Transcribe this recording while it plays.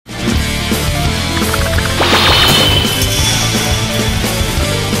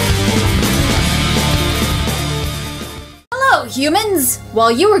humans!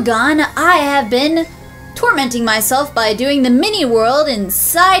 While you were gone, I have been tormenting myself by doing the mini world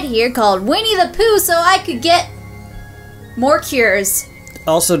inside here called Winnie the Pooh so I could get more cures.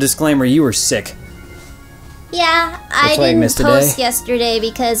 Also, disclaimer, you were sick. Yeah, I didn't post yesterday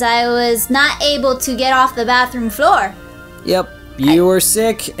because I was not able to get off the bathroom floor. Yep, you were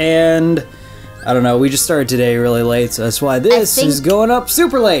sick, and I don't know, we just started today really late, so that's why this is going up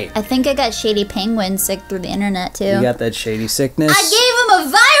super late. I think I got Shady Penguin sick through the internet, too. You got that shady sickness? I gave him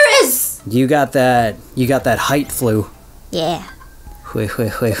a virus! You got that height flu. Yeah. Wait.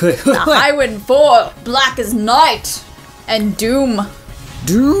 The high wind 4, black as night, and doom.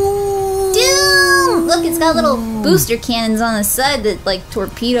 Doom! Look, it's got little booster cannons on the side that, like,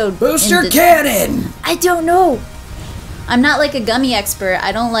 torpedoed. Booster cannon! I don't know. I'm not, like, a gummy expert.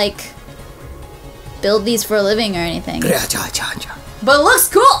 I don't, like, build these for a living or anything. But it looks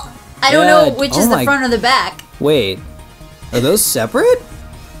cool! I don't know which is the front or the back. Wait. Are those separate?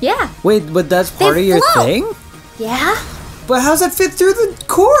 Yeah. Wait, but that's part of your thing? Yeah. But how's that fit through the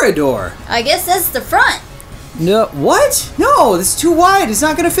corridor? I guess that's the front. No, what? No, it's too wide. It's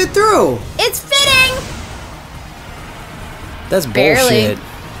not gonna fit through. It's fitting! That's barely. Bullshit.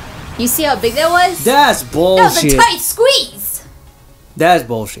 You see how big that was? That's bullshit. That was a tight squeeze! That's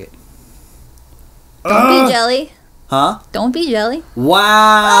bullshit. Don't be jelly. Huh? Don't be jelly.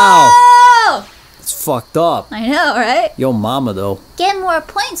 Wow! Oh! It's fucked up. I know, right? Yo mama, though. Get more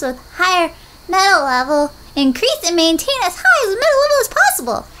points with higher metal level. Increase and maintain as high as the metal level as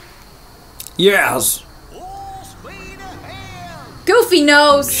possible. Yes! Goofy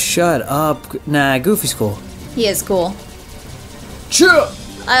knows. Shut up. Nah, Goofy's cool. He is cool. Chill!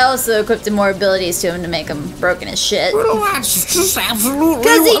 I also equipped more abilities to him to make him broken as shit. That's just absolutely...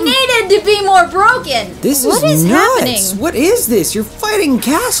 Because he needed to be more broken! This what is nuts. happening? What is this? You're fighting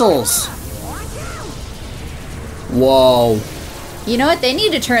castles! Whoa. You know what? They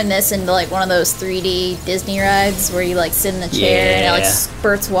need to turn this into like one of those 3D Disney rides where you like sit in the chair and it like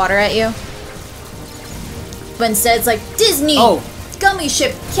spurts water at you. But instead it's like Disney Gummy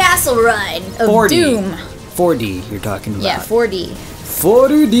Ship Castle Ride of 4D. Doom. 4D you're talking about. Yeah, 4D.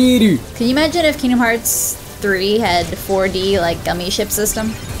 4D. Can you imagine if Kingdom Hearts 3 had 4D like gummy ship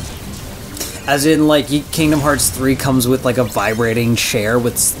system? As in like Kingdom Hearts 3 comes with like a vibrating chair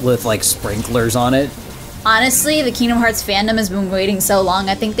with like sprinklers on it. Honestly, the Kingdom Hearts fandom has been waiting so long,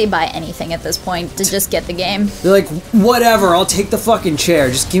 I think they buy anything at this point to just get the game. They're like, whatever, I'll take the fucking chair,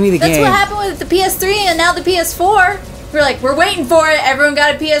 just give me the game. That's what happened with the PS3 and now the PS4. We're like, we're waiting for it, everyone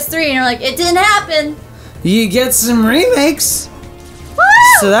got a PS3, and you're like, it didn't happen. You get some remakes. Woo!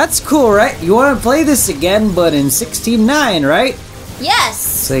 So that's cool, right? You want to play this again, but in 16:9, right?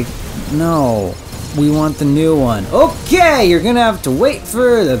 Yes. It's like, no, we want the new one. Okay, you're gonna have to wait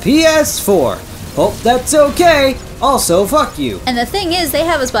for the PS4. Oh, that's okay. Also, fuck you. And the thing is, they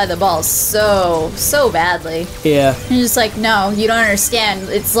have us by the balls so badly. Yeah. And just like, no, you don't understand.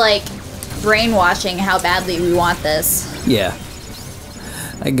 It's like brainwashing how badly we want this. Yeah.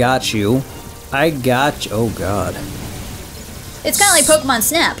 I got you. Oh, God. It's kind of like Pokemon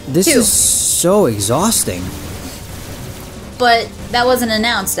Snap, This is so exhausting. But that wasn't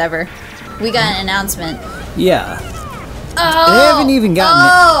announced ever. We got an announcement. Yeah. Oh! They haven't even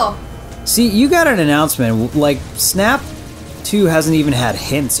gotten it. See, you got an announcement. Like, Snap 2 hasn't even had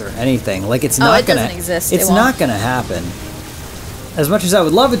hints or anything. Like, it's not gonna... doesn't exist. It's not gonna happen. As much as I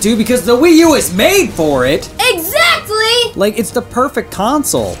would love it to, because the Wii U is made for it. Exactly! Like, it's the perfect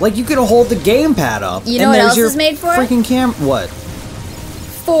console. Like, you could hold the gamepad up. You know what else is made for it? Freaking What?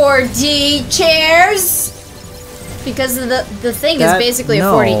 4D chairs! Because of the thing is basically a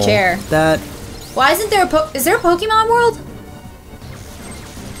 4D chair. Why isn't there is there a Pokemon World?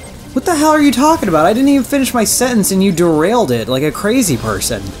 What the hell are you talking about? I didn't even finish my sentence and you derailed it like a crazy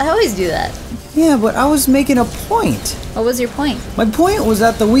person. I always do that. Yeah, but I was making a point. What was your point? My point was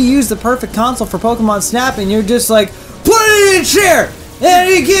that the Wii U is the perfect console for Pokemon Snap, and you're just like, put it in a chair! And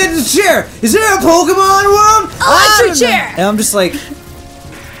you get in the chair! Is there a Pokemon World? Electric chair! And I'm just like,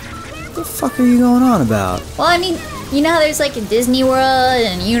 what the fuck are you going on about? Well, I mean, you know how there's like a Disney World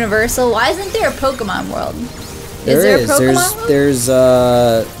and Universal? Why isn't there a Pokemon World? Is there a Pokemon World?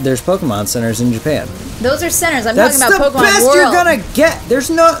 There's Pokemon centers in Japan. Those are centers. I'm talking about Pokemon World. That's the best you're gonna get.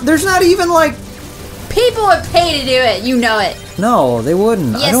 There's not even like... People would pay to do it. You know it. No, they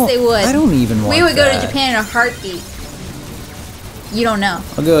wouldn't. Yes, they would. I don't even want We would go that. to Japan in a heartbeat. You don't know.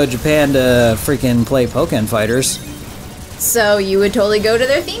 I'll go to Japan to freaking play Pokken Fighters. So you would totally go to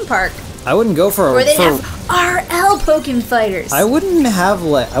their theme park. I wouldn't go for... Or they'd have RL Pokken Fighters. I wouldn't have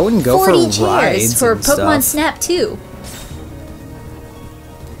like... I wouldn't go for rides for and Pokemon stuff. Snap 2.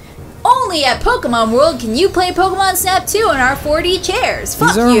 Only Only at Pokemon World can you play Pokemon Snap 2 in our 4D chairs. Fuck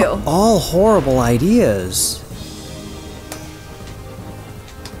These are you. all horrible ideas.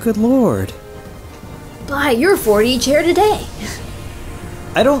 Good lord. Buy your 4D chair today.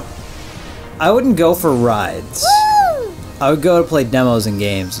 I wouldn't go for rides. Woo! I would go to play demos and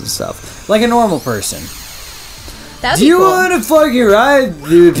games and stuff. Like a normal person. That'd Do be you cool. want to fucking ride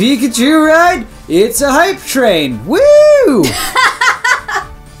the Pikachu ride? It's a hype train. Woo!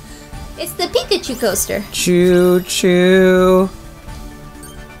 It's the Pikachu coaster. Choo choo.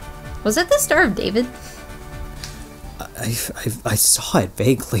 Was that the Star of David? I saw it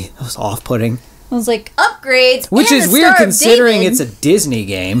vaguely. That was off-putting. I was like, upgrades. Which and is the weird Star of considering David. it's a Disney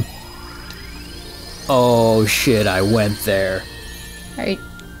game. Oh shit, I went there. Right.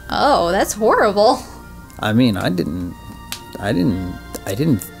 Oh, that's horrible. I mean, I didn't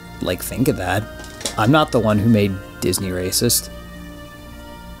like think of that. I'm not the one who made Disney racist.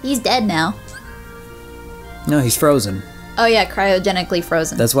 He's dead now. No, he's frozen. Oh yeah, cryogenically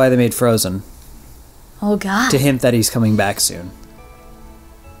frozen. That's why they made Frozen. Oh god. To hint that he's coming back soon.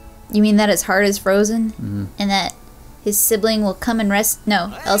 You mean that his heart is frozen? And that his sibling will come and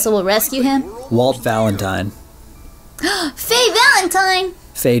Elsa will rescue him? Walt Valentine. Faye Valentine!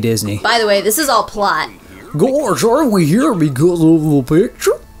 Faye Disney. By the way, this is all plot. Gosh, aren't we here because of the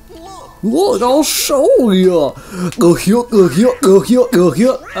picture? Look, I'll show you. Go here, go here, go here, go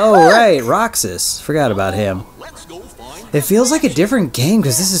here. Oh, right, Roxas. Forgot about him. It feels like a different game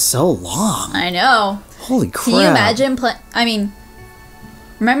because this is so long. I know. Holy crap. Can you imagine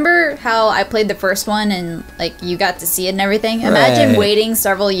remember how I played the first one and like you got to see it and everything? Imagine Right. waiting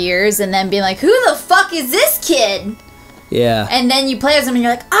several years and then being like, who the fuck is this kid? Yeah. And then you play as him and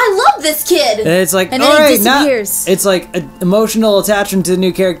you're like, I love this kid! And it's like, and then alright, he disappears. it's like an emotional attachment to the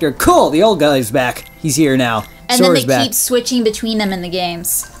new character. Cool, the old guy's back. He's here now. And Sora's then they back. keep switching between them in the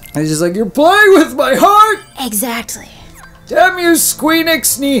games. And it's just like, you're playing with my heart! Exactly. Damn you,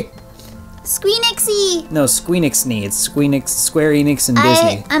 Squeenixney! Squeenixy! No, Squeenixney. It's Square Enix and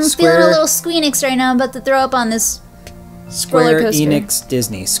Disney. I'm feeling a little Squeenix right now. I'm about to throw up on this roller Square coaster. Enix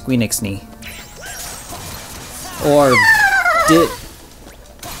Disney. Squeenixney. Or I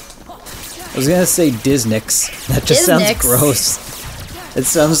was gonna say Disnix. That just sounds Disnix. gross. It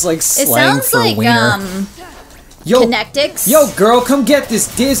sounds like It slang sounds for like, wiener. Yo, Connectix. yo, girl, come get this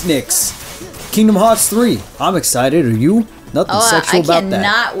Disnix. Kingdom Hearts 3. I'm excited. Are you? Nothing Oh, sexual I about that.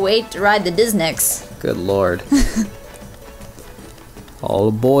 cannot wait to ride the Disnix. Good lord. All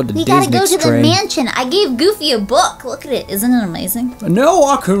aboard the We Disnix gotta go to train. the mansion. I gave Goofy a book. Look at it. Isn't it amazing? Now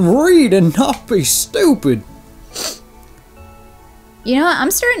I can read and not be stupid. You know what? I'm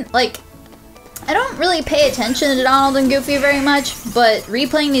starting, I don't really pay attention to Donald and Goofy very much, but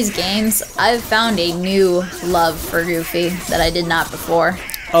replaying these games, I've found a new love for Goofy that I did not before.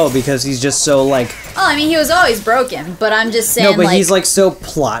 Oh, because he's just so like... Oh, I mean, he was always broken, but I'm just saying, No, but he's like so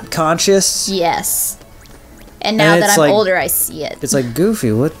plot conscious. Yes. And now And that it's I'm like- older, I see it. It's like,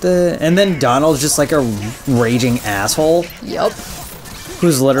 Goofy, what the... And then Donald's just like a raging asshole Yup.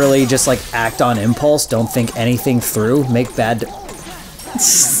 who's literally just like act on impulse, don't think anything through, make bad...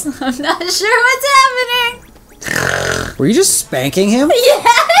 I'm not sure what's happening. Were you just spanking him?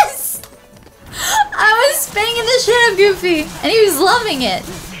 Yes! I was spanking the shit out of Goofy, and he was loving it.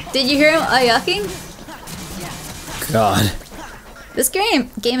 Did you hear him yucking? God. This game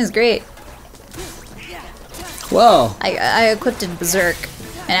is great. Whoa. I equipped in Berserk,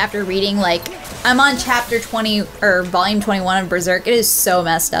 and after reading, I'm on chapter 20, or volume 21 of Berserk, it is so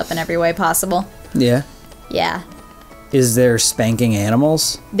messed up in every way possible. Yeah. Yeah. Is there spanking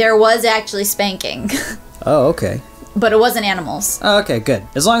animals? There was actually spanking, Oh, okay. but it wasn't animals. Oh, okay, good.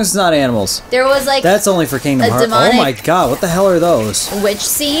 As long as it's not animals. There was That's only for Kingdom a Hearts. demonic- Oh my god, what the hell are those? witch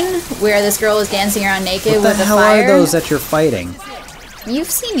scene where this girl was dancing around naked What the with a hell fire. are those that you're fighting?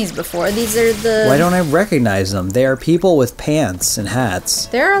 You've seen these before. These are the... Why don't I recognize them? They are people with pants and hats.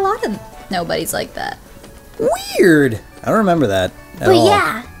 There are a lot of nobodies like that. Weird! I don't remember that at But all.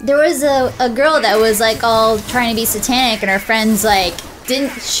 yeah, there was a girl that was all trying to be satanic, and her friends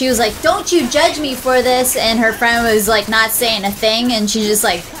she was like, don't you judge me for this, and her friend was not saying a thing, and she just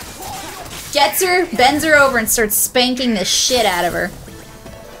gets her, bends her over, and starts spanking the shit out of her.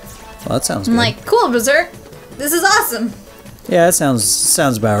 Well, that sounds I'm good. like, cool, Berserk, this is awesome. Yeah, that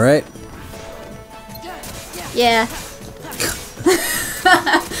sounds about right. Yeah.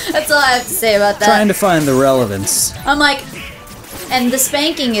 That's all I have to say about that. Trying to find the relevance. I'm like, and the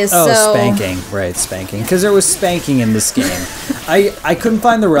spanking is Oh, so... spanking. Right, spanking. Because there was spanking in this game. I couldn't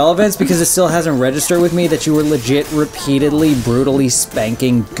find the relevance because it still hasn't registered with me that you were legit repeatedly, brutally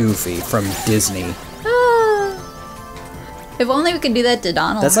spanking Goofy from Disney. It If only we could do that to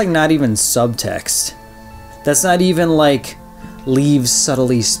Donald. That's like not even subtext. That's not even like leaves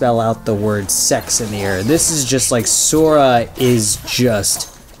subtly spell out the word sex in the air. This is just like Sora is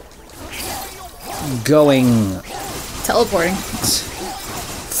just going teleporting.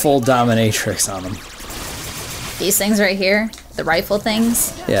 Full dominatrix on them. These things right here, the rifle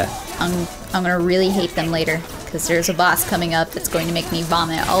things. Yeah. I'm gonna really hate them later because there's a boss coming up that's going to make me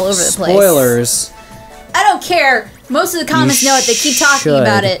vomit all over the place. Spoilers. I don't care. Most of the comments know it. They keep talking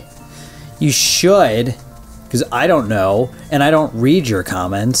about it. You should, because I don't know, and I don't read your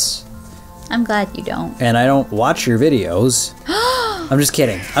comments. I'm glad you don't. And I don't watch your videos. I'm just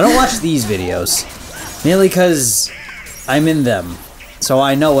kidding. I don't watch these videos. Mainly because I'm in them. So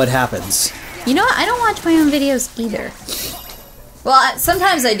I know what happens. You know what? I don't watch my own videos either. Well,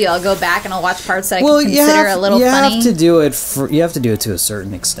 sometimes I do. I'll go back and I'll watch parts that I can consider a little funny. You have to do it you have to do it to a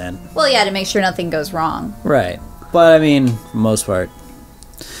certain extent. Well, yeah, to make sure nothing goes wrong. Right. But I mean, for the most part.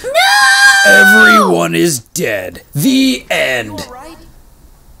 No! Everyone is dead. The end.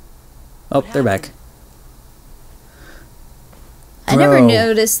 Oh, they're back. I never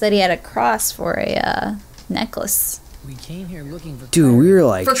noticed that he had a cross for a necklace. We came here looking for Dude, we were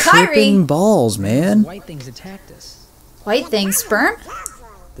like tripping balls, man. White things attacked us. White things? Sperm?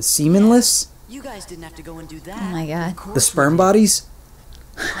 The semenless? You guys didn't have to go and do that. Oh my god. The sperm bodies?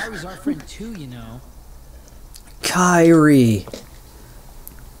 Kyrie's our friend too, you know. Kyrie.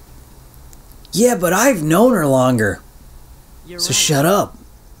 Yeah, but I've known her longer. So shut up.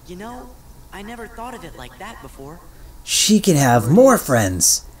 You know, I never thought of it like that before. She can have more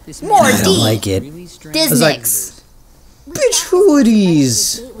friends. More I don't D. like it. Disnix. Bitch, who are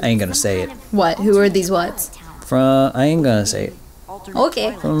these? I ain't gonna say it. What? Who are these whats? I ain't gonna say it.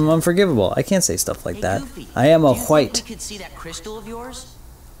 Okay. From Unforgivable. I can't say stuff like that. I am a white. You could see that crystal of yours?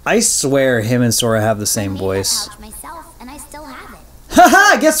 I swear him and Sora have the same voice. Myself, and I still have it.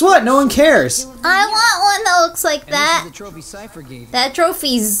 Haha, guess what? No one cares. I want one that looks like that. The trophy Cypher gave. That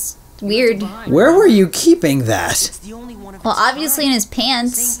trophy's weird. Where were you keeping that? Well, obviously in his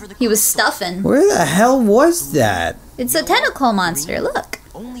pants. He was stuffing. Where the hell was that? It's a tentacle monster, look.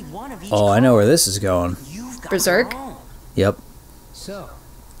 Oh, I know where this is going. Berserk? Yep. So,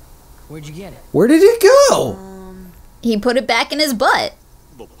 where'd you get it? Where did it go? He put it back in his butt.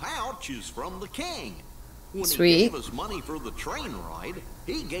 The pouch is from the king. When Sweet. he gave us money for the train ride,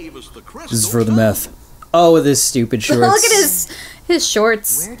 he gave us the crystal. This is for the meth. Oh, with his stupid shorts. Look at his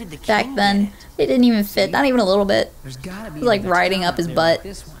shorts back then. They didn't even fit, not even a little bit. There's gotta be It was like riding up his butt.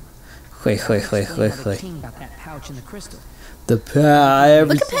 this one. Wait. About that pouch in the crystal. Look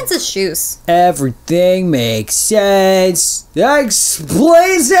at Pence's shoes. Everything makes sense. That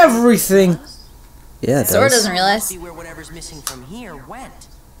explains everything. Yeah, it Sora does. doesn't realize. See where whatever's missing from here went.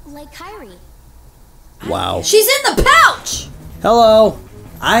 Like Kyrie. Wow. She's in the pouch! Hello.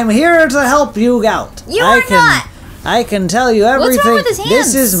 I'm here to help you out. You are not! I can tell you everything. What's wrong with his hands?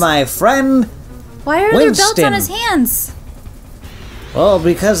 This is my friend. Why are there belts Winston. on his hands? Well,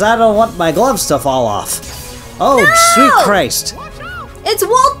 because I don't want my gloves to fall off. Oh, No! sweet Christ. It's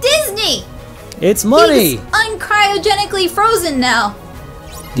Walt Disney! It's money. He's uncryogenically frozen now.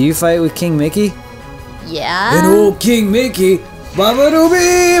 Do you fight with King Mickey? Yeah. And old King Mickey.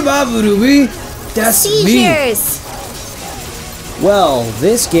 Babadooby, babadooby. That's me. Seizures. Well,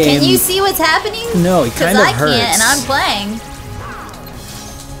 this game... Can you see what's happening? No, it kind of Because I hurts. can't, and I'm playing.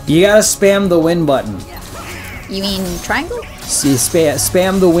 You gotta spam the win button. You mean triangle? See,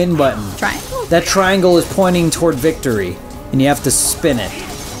 spam the win button. Triangle? That triangle is pointing toward victory, and you have to spin it.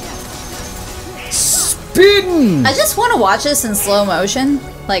 Spin! I just want to watch this in slow motion.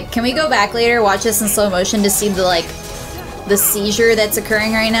 Like, can we go back later, watch this in slow motion to see the seizure that's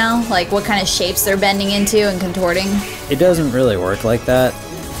occurring right now? Like, what kind of shapes they're bending into and contorting? It doesn't really work like that.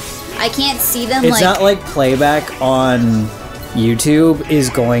 I can't see them, It's not like playback on YouTube is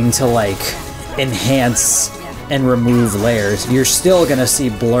going to, like, enhance and remove layers. You're still gonna see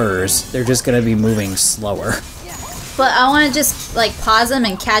blurs. They're just gonna be moving slower. But I want to just, like, pause them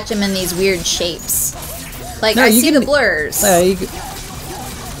and catch them in these weird shapes. Like, No, I you see can- the blurs.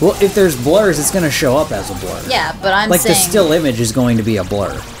 Well, if there's blurs, it's gonna show up as a blur. Yeah, but I'm like saying... the still image is going to be a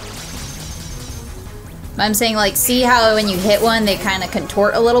blur. I'm saying, like, see how when you hit one, they kind of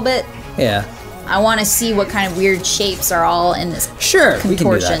contort a little bit? Yeah. I want to see what kind of weird shapes are all in this Sure, we can do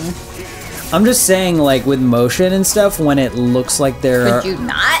contortion. that. I'm just saying, like, with motion and stuff, when it looks like Could you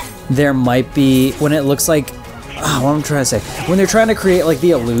not? there might be, when it looks like, what I'm trying to say, when they're trying to create, like,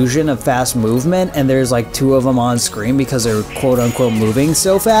 the illusion of fast movement, and there's, like, two of them on screen because they're quote-unquote moving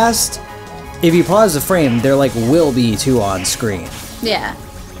so fast, if you pause the frame, there, like, will be two on screen, Yeah.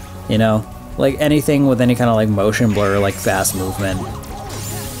 you know? Like anything with any kind of like motion blur, like fast movement.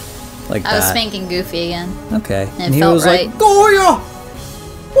 Like I was that. spanking Goofy again. Okay. And it felt right. like, oh yeah!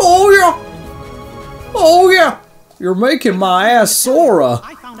 Oh yeah! Oh yeah! You're making my ass Sora.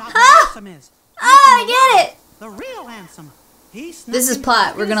 I found out what Ansem is. I get it! The real Ansem. This is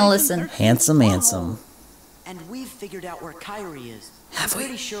plot. We're gonna listen. Handsome, handsome. And we've figured out where Kyrie is. Have I'm we?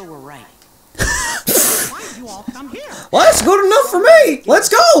 pretty sure we're right. Why did you all come here? Well, that's good enough for me. Let's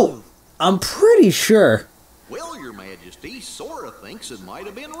go. I'm pretty sure. Well, Your Majesty, Sora thinks it might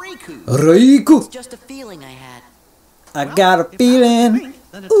have been Riku. Riku. It's just a feeling I had. I got a feeling.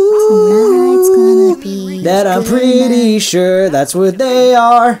 Tonight's gonna be That I'm good pretty night. sure that's what they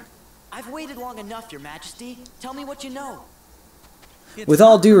are. I've waited long enough, Your Majesty. Tell me what you know. With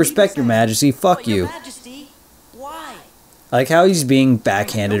all due respect, Your Majesty, fuck But Your you. Majesty, why? I like how he's being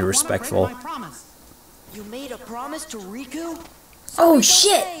backhanded respectful. You made a promise to Riku? Oh Don't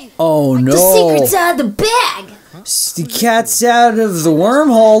shit! say. Oh The no. secret's out of the bag! The cat's out of the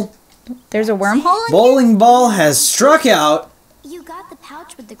wormhole. There's a wormhole in Bowling ball has struck out. You got the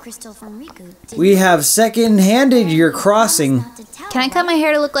pouch with the crystal from Riku, didn't We you? have second-handed your crossing. Not to tell Can I cut my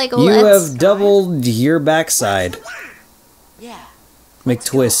hair to look like You Olette's? have doubled your backside. Yeah.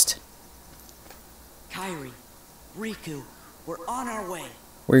 McTwist. Kyrie, Riku, we're on our way.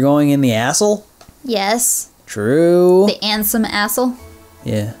 We're going in the asshole? Yes. True. The Ansem asshole.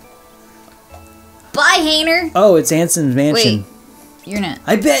 Yeah. Bye, Hainer! Oh, it's Anson's mansion. Wait. You're not.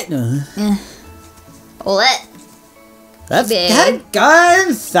 I bet. Olette. That's Big. that guy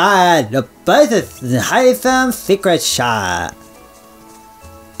inside. About the Hytham secret shot.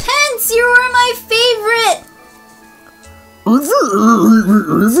 Pence, you were my favorite!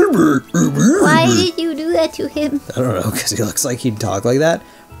 Why did you do that to him? I don't know, because he looks like he'd talk like that.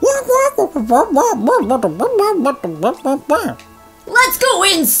 Let's go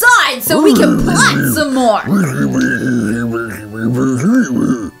inside so we can plot some more!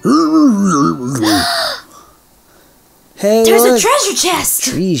 Hey, There's a look. treasure chest!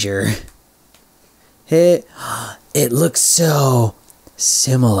 Treasure. Hey, it looks so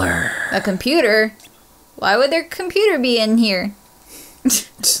similar. A computer? Why would their computer be in here?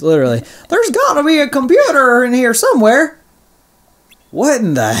 Just literally, there's gotta be a computer in here somewhere. What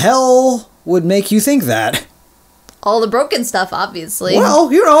in the hell would make you think that? All the broken stuff, obviously.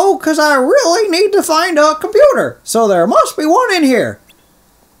 Well, you know, because I really need to find a computer. So there must be one in here.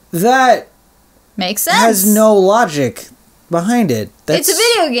 That Makes sense. has no logic behind it. It's a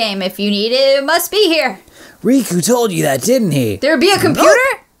video game. If you need it, it must be here. Riku told you that, didn't he? There be a computer?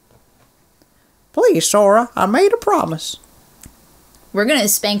 Please, Sora, I made a promise. We're gonna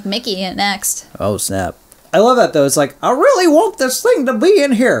spank Mickey next. Oh, snap. I love that, though. It's like, I really want this thing to be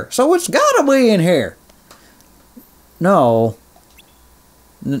in here, so it's gotta be in here. No.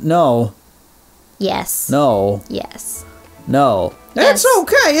 No. Yes. No. Yes. No. Yes. It's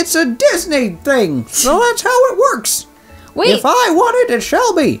okay. It's a Disney thing, so that's how it works. Wait, If I want it, it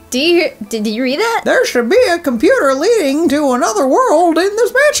shall be. did you read that? There should be a computer leading to another world in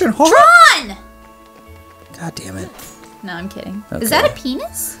this mansion. Tron! God damn it. No, I'm kidding. Okay. Is that a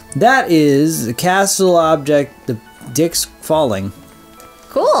penis? That is the castle object, the dick's falling.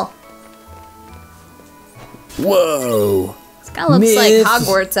 Cool. Whoa. This kind of looks like Myth-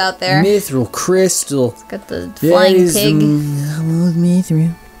 Hogwarts out there. Mithril crystal. Got the flying pig.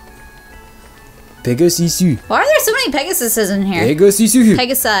 Mithril. Pegasisu. Why are there so many Pegasuses in here? Pegasisu.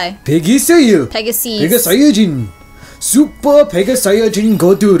 Pegasi. Pegasisu. Pegasus. Pegasayajin. Super Pegasayajin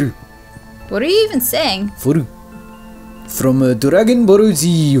Godur. What are you even saying? Furu. From Dragon Ball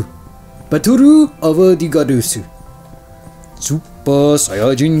Z. Baturu of the Gadusu. Super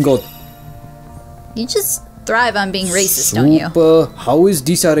Saiyajin God. You just thrive on being racist, don't you? Super. How is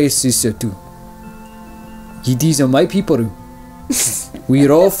this a racist too? These are my people.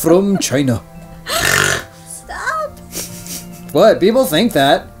 We're all from China. Stop. What? People think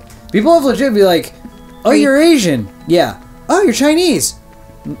that. People have legit be like, oh, you're Asian. Yeah. Oh, you're Chinese.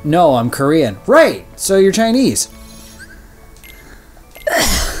 No, I'm Korean. Right. So you're Chinese.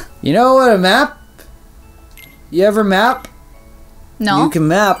 You know what a map? You ever map? No. You can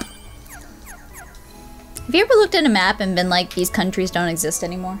map. Have you ever looked at a map and been like, these countries don't exist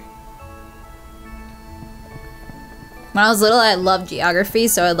anymore? When I was little, I loved geography,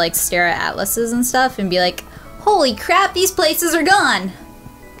 so I'd like stare at atlases and stuff and be like, holy crap, these places are gone. You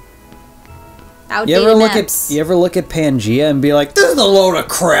Outdated ever look maps. at Pangea and be like, this is a load of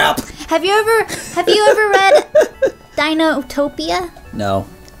crap. Have you ever read Dinotopia? No.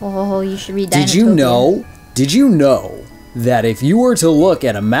 Oh, you should read Dinotopia. Did you know that if you were to look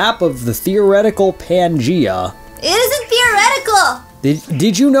at a map of the theoretical Pangea, It isn't theoretical!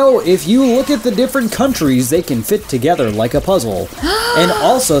 Did you know if you look at the different countries, they can fit together like a puzzle? And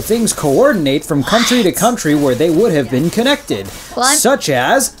also things coordinate from country to country where they would have been connected. Such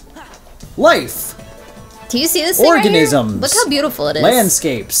as life. Do you see this thing organisms. right here? Look how beautiful it is.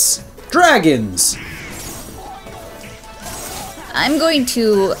 Landscapes. Dragons. I'm going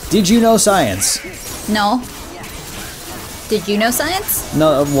to... Did you know science? No. Did you know science?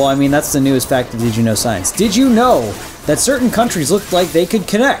 No, well, I mean, that's the newest fact of Did You Know Science. Did you know that certain countries looked like they could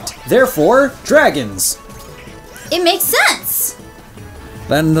connect? Therefore, dragons. It makes sense.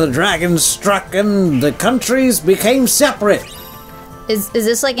 Then the dragons struck and the countries became separate. Is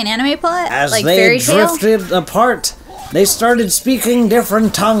this like an anime plot? As like they fairy tale? drifted apart, they started speaking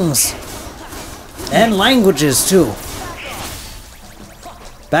different tongues. And languages, too.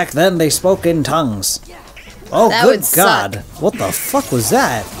 Back then, they spoke in tongues. Oh, That good would God. suck. What the fuck was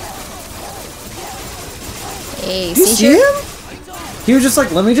that? Hey, Did you see him? He was just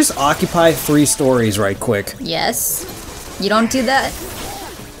like, let me just occupy 3 stories right quick. Yes. You don't do that?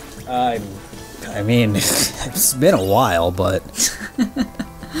 I mean, it's been a while, but...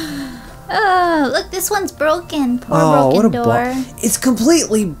 Oh, look, this one's broken. Poor what broken a door. It's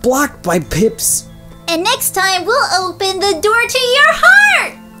completely blocked by pips. And next time, we'll open the door to your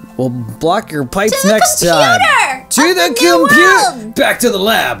heart! We'll block your pipes To the next computer time. To of the the new computer! world! Back to the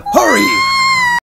lab! Hurry!